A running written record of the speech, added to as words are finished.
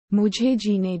Mujhe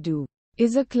Jeene Do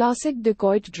is a classic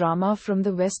dacoit drama from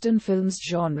the Western films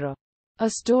genre. A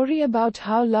story about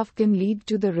how love can lead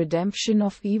to the redemption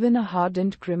of even a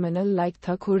hardened criminal like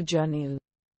Thakur Jarnail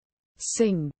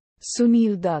Singh.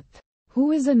 Sunil Dutt,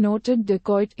 who is a noted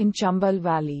dacoit in Chambal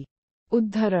Valley.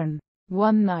 Udharan.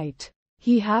 One night,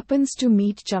 he happens to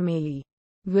meet Chameli,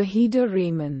 Wahida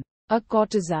Rahman, a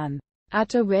courtesan,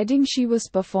 at a wedding she was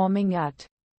performing at.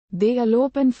 They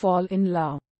elope and fall in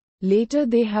love. Later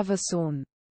they have a son.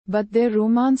 But their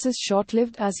romance is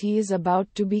short-lived as he is about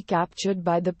to be captured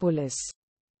by the police.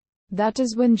 That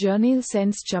is when Jarnail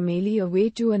sends Chameli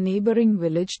away to a neighboring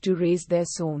village to raise their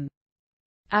son.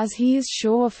 As he is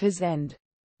sure of his end.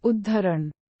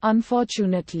 Udharan.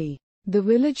 Unfortunately, the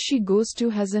village she goes to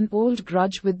has an old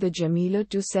grudge with the Jamila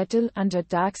to settle and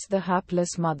attacks the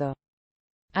hapless mother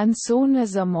and son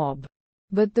as a mob.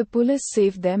 But the police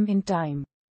save them in time,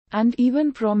 and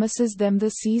even promises them the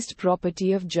seized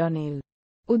property of Jarnail.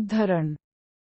 Udharan.